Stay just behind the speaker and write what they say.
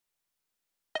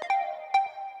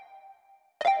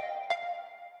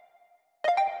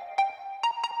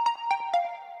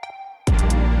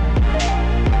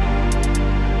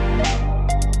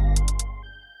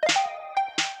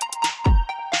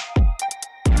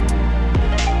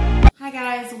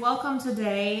guys, welcome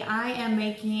today. I am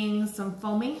making some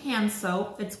foaming hand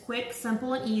soap. It's quick,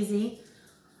 simple, and easy.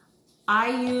 I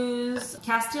use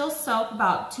Castile soap,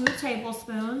 about 2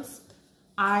 tablespoons.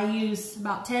 I use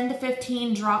about 10 to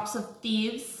 15 drops of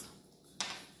Thieves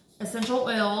essential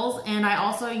oils, and I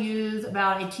also use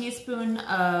about a teaspoon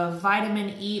of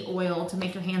vitamin E oil to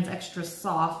make your hands extra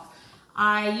soft.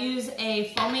 I use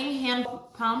a foaming hand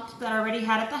pump that I already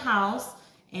had at the house.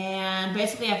 And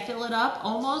basically I fill it up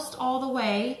almost all the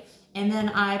way, and then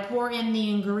I pour in the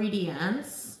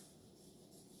ingredients.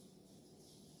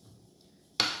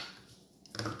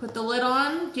 Put the lid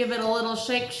on, give it a little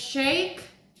shake,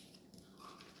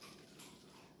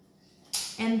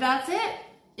 and that's it.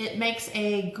 It makes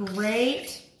a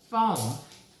great foam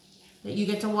that you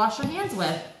get to wash your hands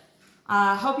with.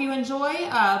 Hope you enjoy.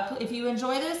 If you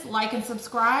enjoy this, like and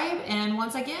subscribe. And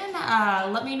once again,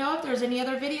 let me know if there's any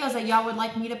other videos that y'all would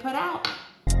like me to put out.